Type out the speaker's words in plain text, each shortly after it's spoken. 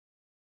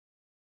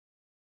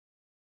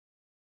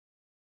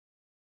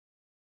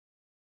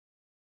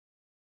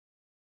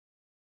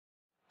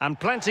And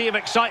plenty of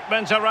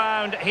excitement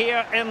around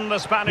here in the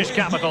Spanish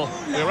capital.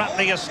 We're at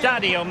the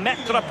Estadio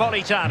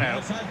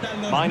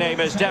Metropolitano. My name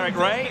is Derek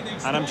Ray,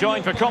 and I'm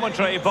joined for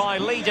commentary by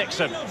Lee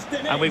Dixon.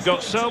 And we've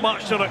got so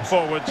much to look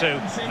forward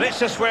to.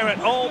 This is where it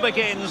all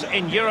begins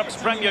in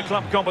Europe's Premier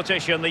Club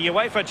competition, the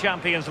UEFA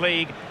Champions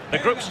League, the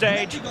group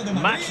stage,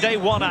 match day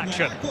 1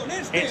 action.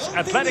 It's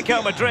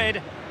Atletico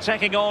Madrid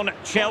taking on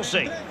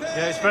Chelsea.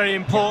 Yeah, it's very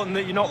important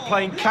that you're not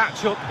playing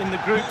catch-up in the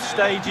group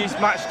stages.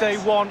 Match day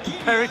 1,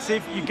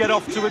 imperative you get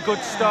off to a good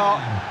start.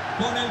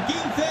 Con el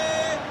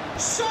 15,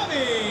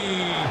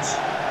 Savic.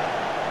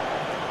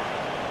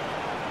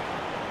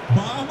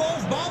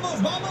 Vamos, vamos,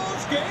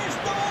 vamos, que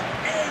esto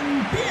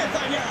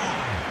empieza ya.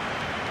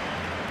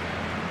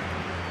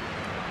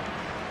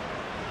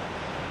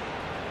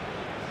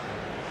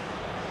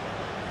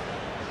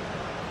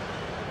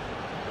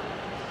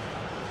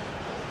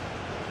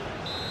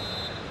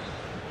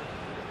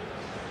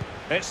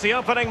 It's the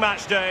opening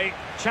match day,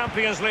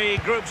 Champions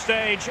League group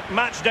stage,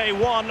 match day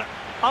 1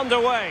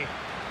 underway.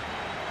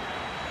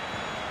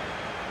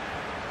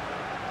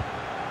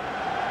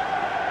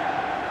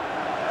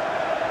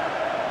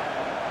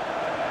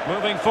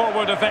 Moving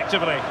forward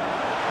effectively.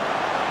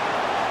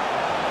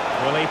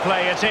 Will he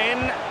play it in?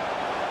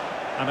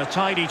 And a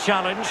tidy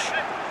challenge.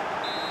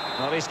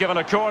 Well, he's given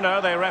a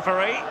corner, the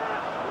referee.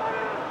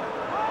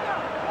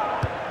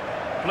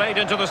 Played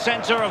into the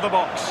centre of the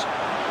box.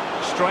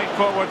 Straight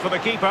forward for the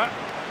keeper.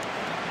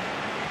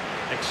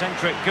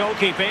 Eccentric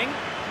goalkeeping.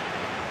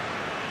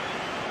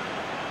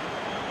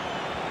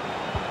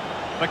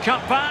 The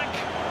cutback.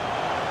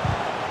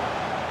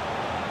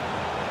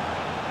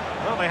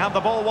 Well, they have the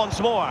ball once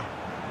more.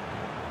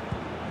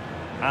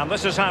 And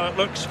this is how it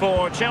looks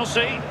for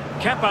Chelsea.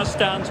 Kepa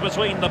stands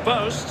between the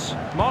posts.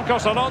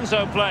 Marcos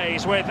Alonso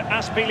plays with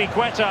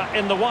Azpilicueta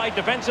in the wide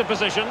defensive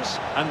positions.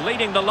 And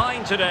leading the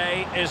line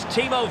today is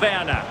Timo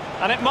Werner.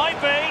 And it might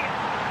be...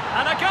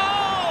 And a goal!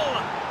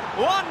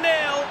 1-0,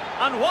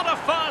 and what a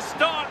fast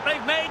start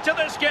they've made to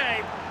this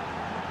game.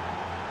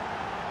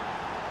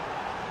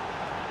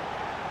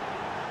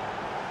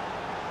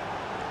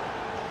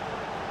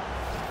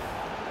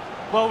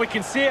 Well, we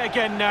can see it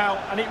again now,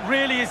 and it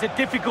really is a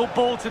difficult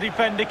ball to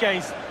defend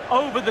against.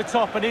 Over the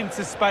top and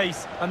into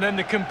space, and then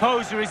the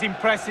composure is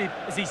impressive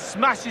as he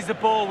smashes the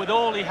ball with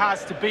all he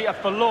has to beat a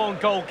forlorn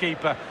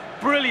goalkeeper.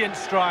 Brilliant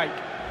strike.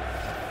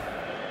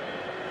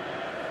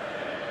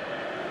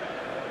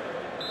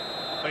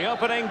 The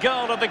opening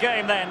goal of the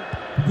game then.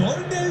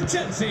 Gol del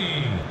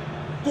Chelsea.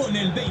 Con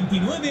el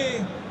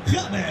 29,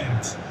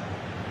 Havertz.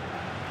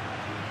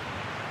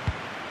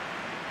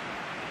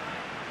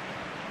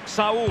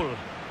 Saul.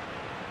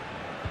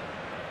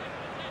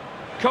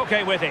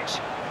 Koke with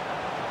it.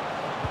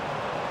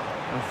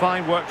 And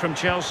fine work from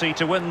Chelsea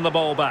to win the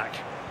ball back.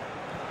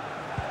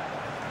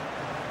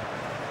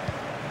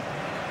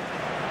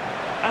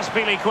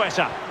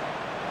 Azpilicueta.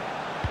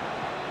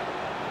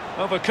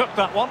 Overcooked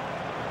that one.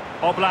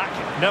 Oblak,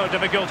 no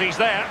difficulties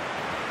there.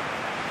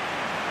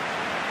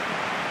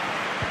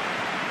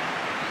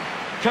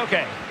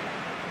 Koke.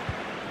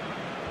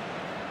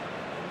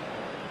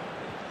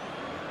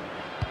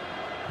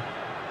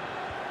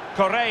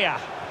 Correa.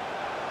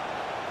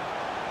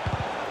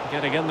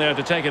 Getting in there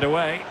to take it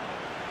away.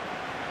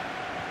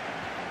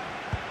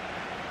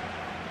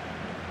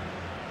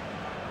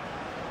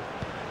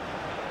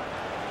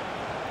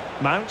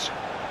 Mount.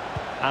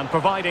 And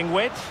providing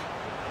width.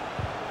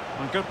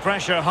 And good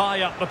pressure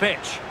high up the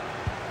pitch.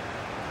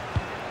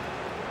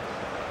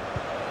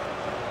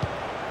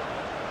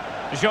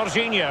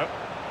 Jorginho.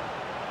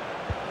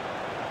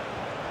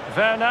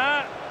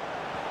 Werner.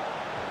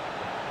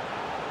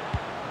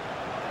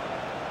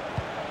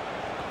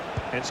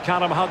 It's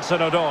Callum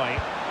Hudson-Odoi.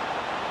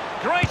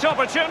 Great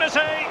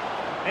opportunity.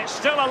 It's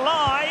still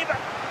alive.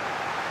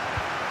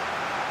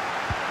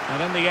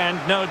 And in the end,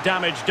 no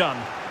damage done.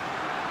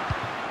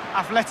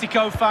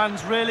 Atletico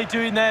fans really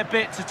doing their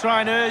bit to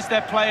try and urge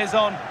their players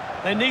on.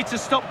 They need to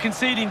stop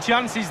conceding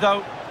chances,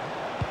 though.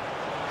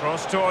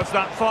 Cross towards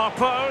that far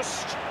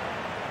post.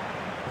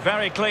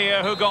 Very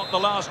clear who got the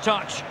last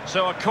touch.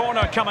 So a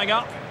corner coming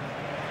up.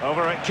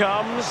 Over it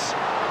comes.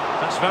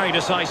 That's very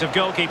decisive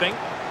goalkeeping.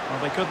 Well,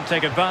 they couldn't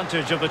take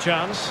advantage of the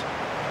chance.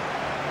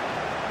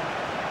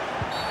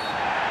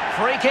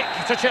 Free kick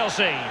to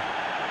Chelsea.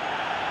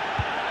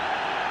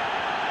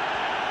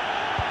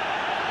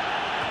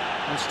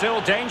 And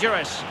still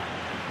dangerous.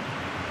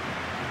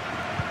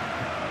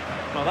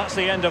 Well, that's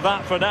the end of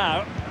that for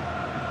now.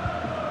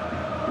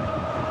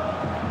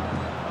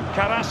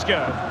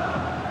 Carrasco.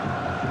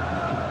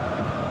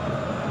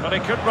 But he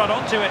could run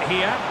onto it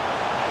here.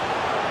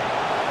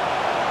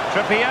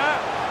 Trippier.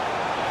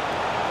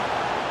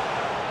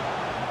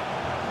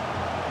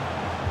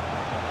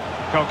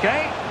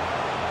 Koke.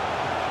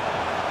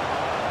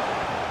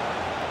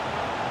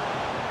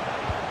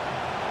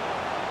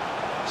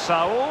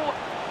 Saul.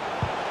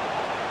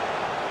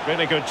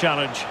 Really good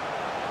challenge.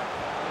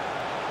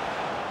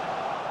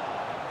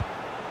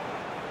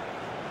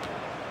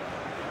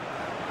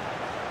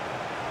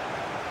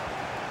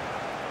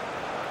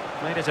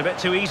 Made it a bit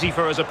too easy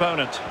for his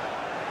opponent.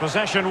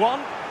 Possession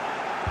one.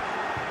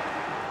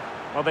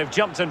 Well, they've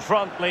jumped in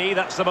front, Lee.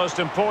 That's the most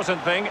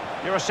important thing.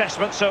 Your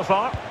assessment so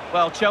far?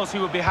 Well, Chelsea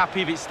would be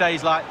happy if it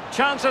stays like...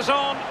 Chances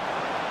on.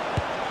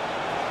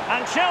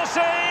 And Chelsea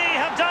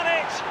have done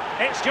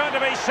it. It's going to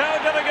be so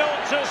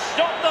difficult to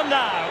stop them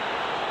now.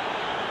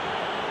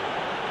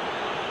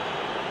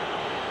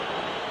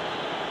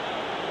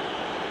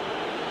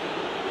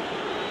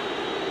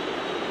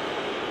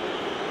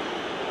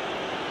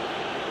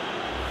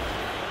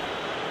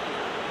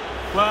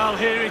 Well,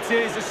 here it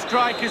is, a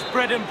striker's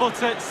bread and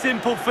butter,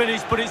 simple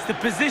finish, but it's the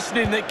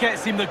positioning that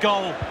gets him the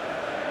goal.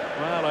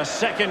 Well, a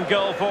second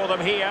goal for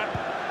them here.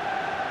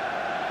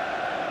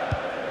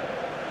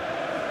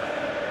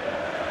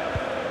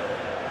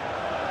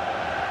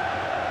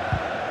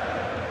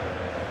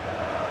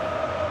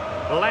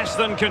 Less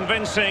than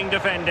convincing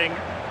defending.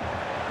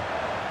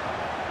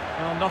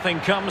 Well, nothing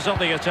comes of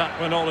the attack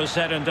when all is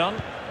said and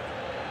done.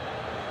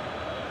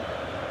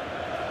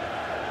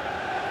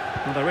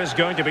 Well, there is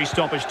going to be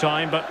stoppage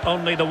time, but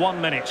only the 1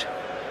 minute.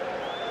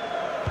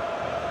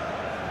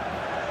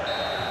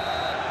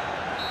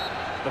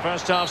 The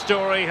first half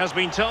story has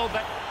been told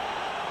that...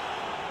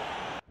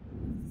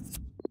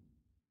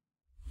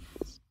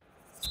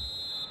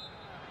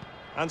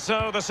 And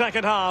so the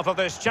second half of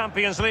this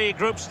Champions League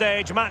group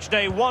stage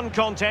matchday 1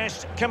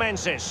 contest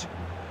commences.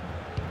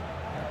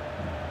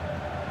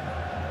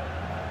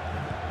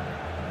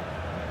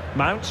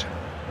 Mount.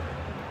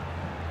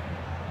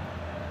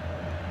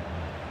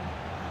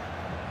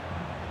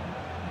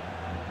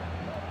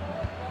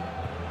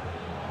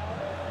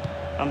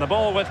 And the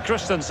ball with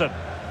Christensen.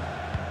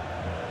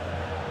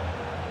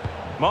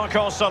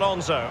 Marcos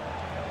Alonso.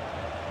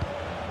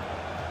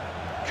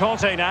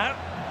 Conte now.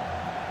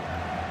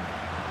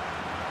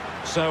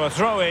 So a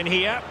throw in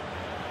here.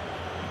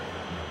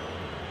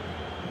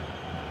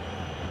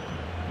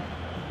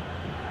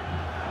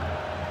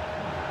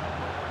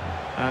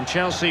 And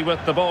Chelsea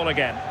with the ball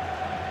again.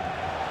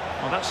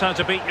 Well, that's how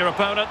to beat your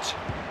opponent.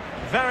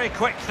 Very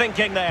quick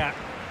thinking there.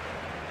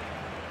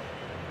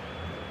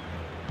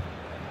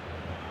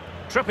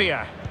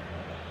 Trippier.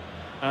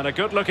 And a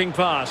good-looking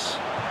pass.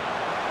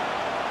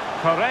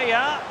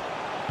 Correa.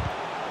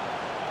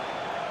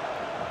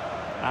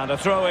 And a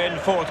throw-in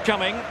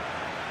forthcoming.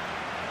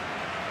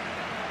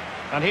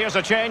 And here's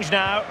a change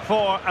now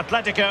for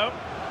Atletico.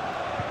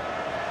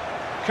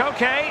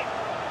 Koke.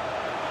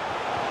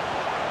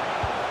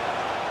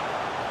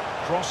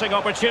 Crossing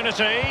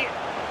opportunity.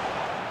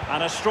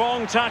 And a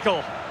strong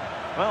tackle.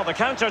 Well, the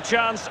counter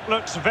chance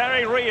looks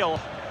very real.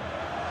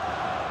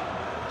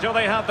 Do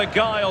they have the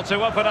guile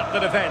to open up the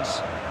defence?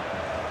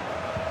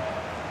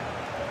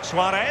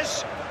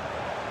 Suarez.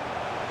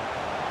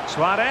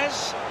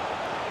 Suarez.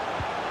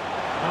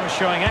 Oh,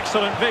 showing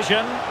excellent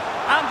vision.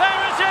 And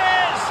there it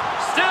is!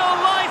 Still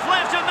life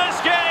left in this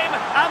game,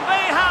 and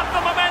they have the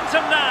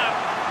momentum now.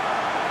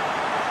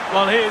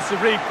 Well, here's the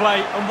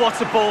replay, and what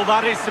a ball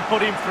that is to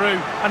put him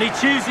through. And he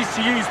chooses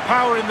to use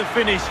power in the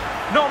finish.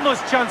 Not much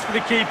chance for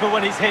the keeper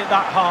when it's hit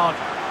that hard.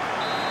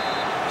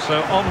 So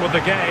on with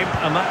the game,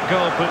 and that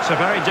goal puts a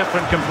very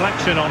different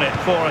complexion on it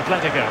for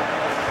Atletico.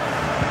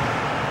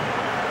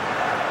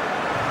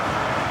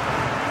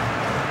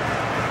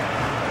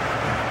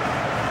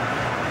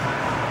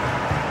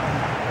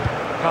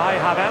 Kai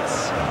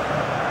Havertz.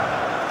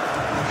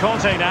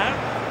 Conte now.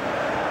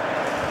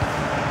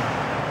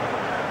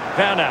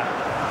 Werner.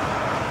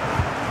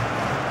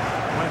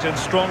 Went in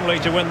strongly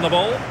to win the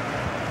ball.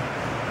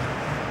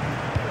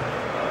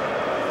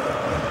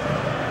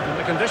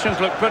 The conditions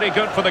look pretty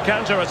good for the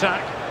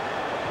counter-attack.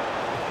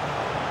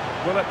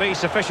 Will it be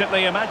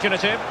sufficiently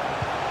imaginative?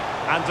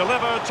 And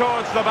deliver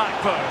towards the back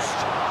post.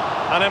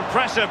 An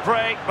impressive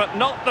break, but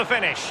not the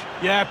finish.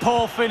 Yeah,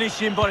 poor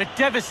finishing, but a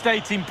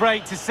devastating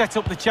break to set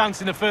up the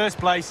chance in the first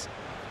place.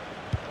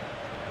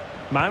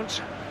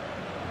 Mount.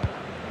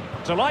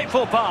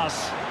 Delightful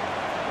pass.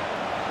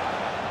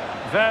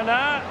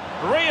 Werner,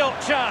 real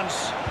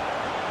chance.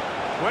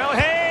 Will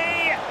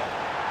he?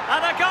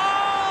 And a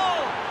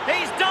goal!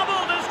 He's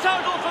doubled his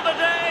total for the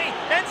day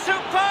in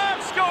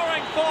superb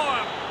scoring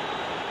form.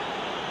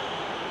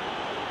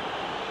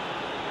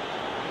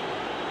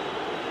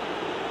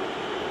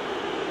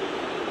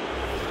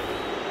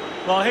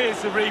 Well,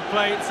 here's the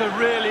replay. It's a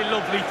really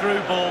lovely through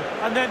ball.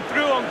 And then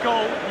through on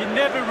goal, you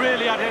never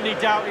really had any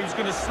doubt he was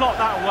going to slot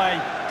that away.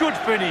 Good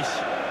finish.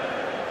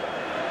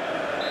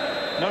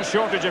 No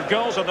shortage of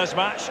goals in this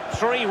match.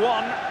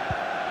 3-1.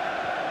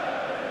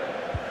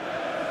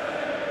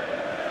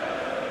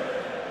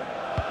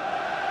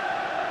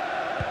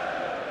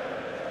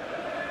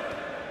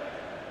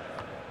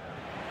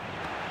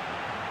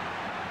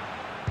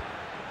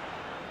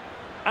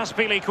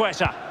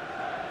 Azpilicueta.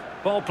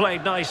 Ball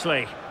played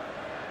nicely.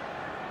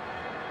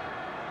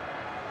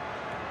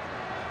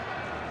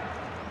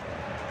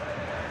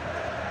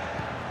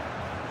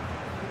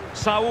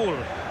 Saul.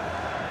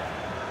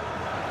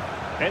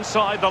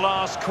 Inside the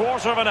last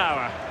quarter of an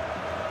hour.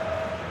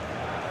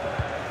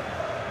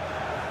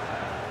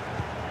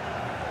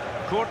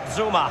 Kurt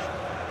Zouma.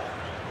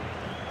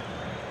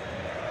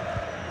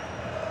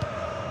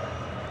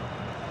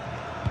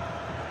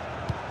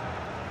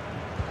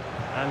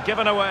 And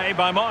given away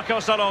by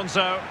Marcos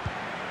Alonso.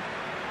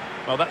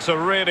 Well, that's a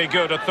really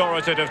good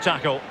authoritative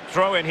tackle.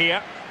 Throw in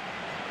here.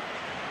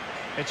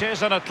 It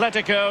is an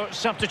Atletico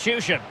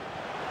substitution.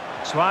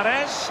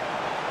 Suarez.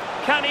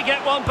 Can he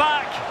get one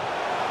back?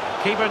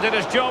 Keeper did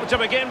his job to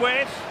begin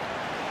with.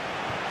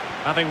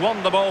 Having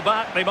won the ball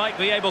back, they might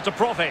be able to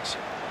profit.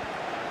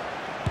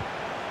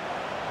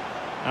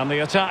 And the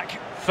attack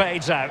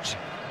fades out.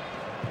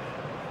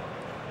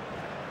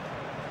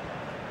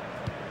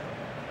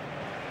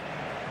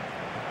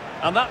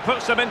 And that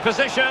puts them in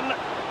position.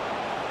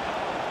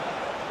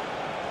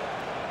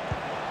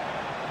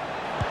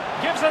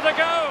 Gives it a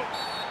go.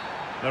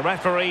 The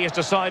referee has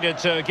decided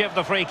to give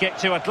the free kick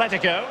to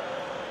Atletico.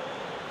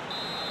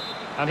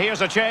 And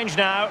here's a change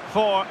now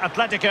for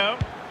Atletico.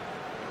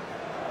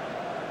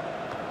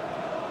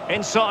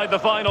 Inside the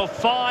final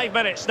 5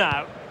 minutes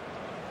now.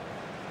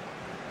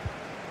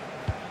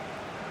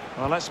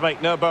 Well, let's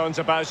make no bones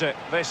about it.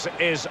 This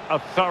is a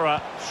thorough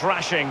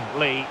thrashing,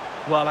 Lee.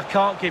 Well, I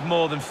can't give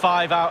more than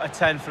 5 out of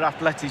 10 for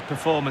Atleti's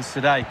performance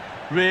today.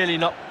 Really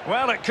not...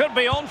 Well, it could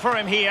be on for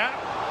him here.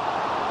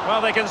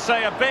 Well, they can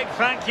say a big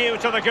thank you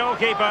to the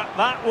goalkeeper.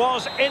 That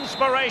was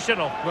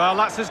inspirational. Well,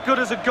 that's as good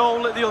as a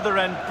goal at the other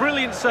end.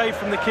 Brilliant save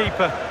from the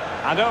keeper.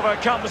 And over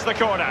comes the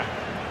corner.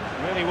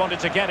 Really wanted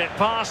to get it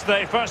past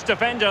the first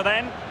defender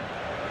then.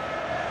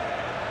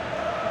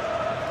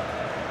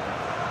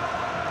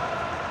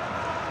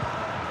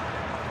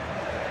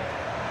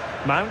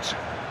 Mount.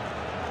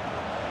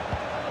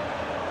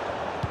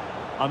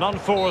 An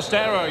unforced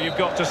error, you've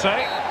got to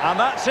say. And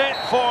that's it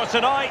for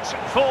tonight.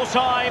 Full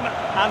time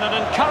and an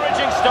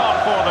encouraging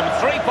start for them.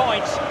 3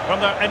 points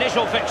from their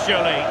initial fixture,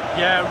 Lee.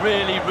 Yeah,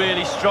 really,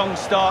 really strong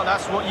start.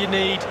 That's what you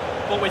need.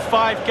 But with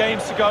 5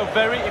 games to go,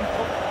 very important.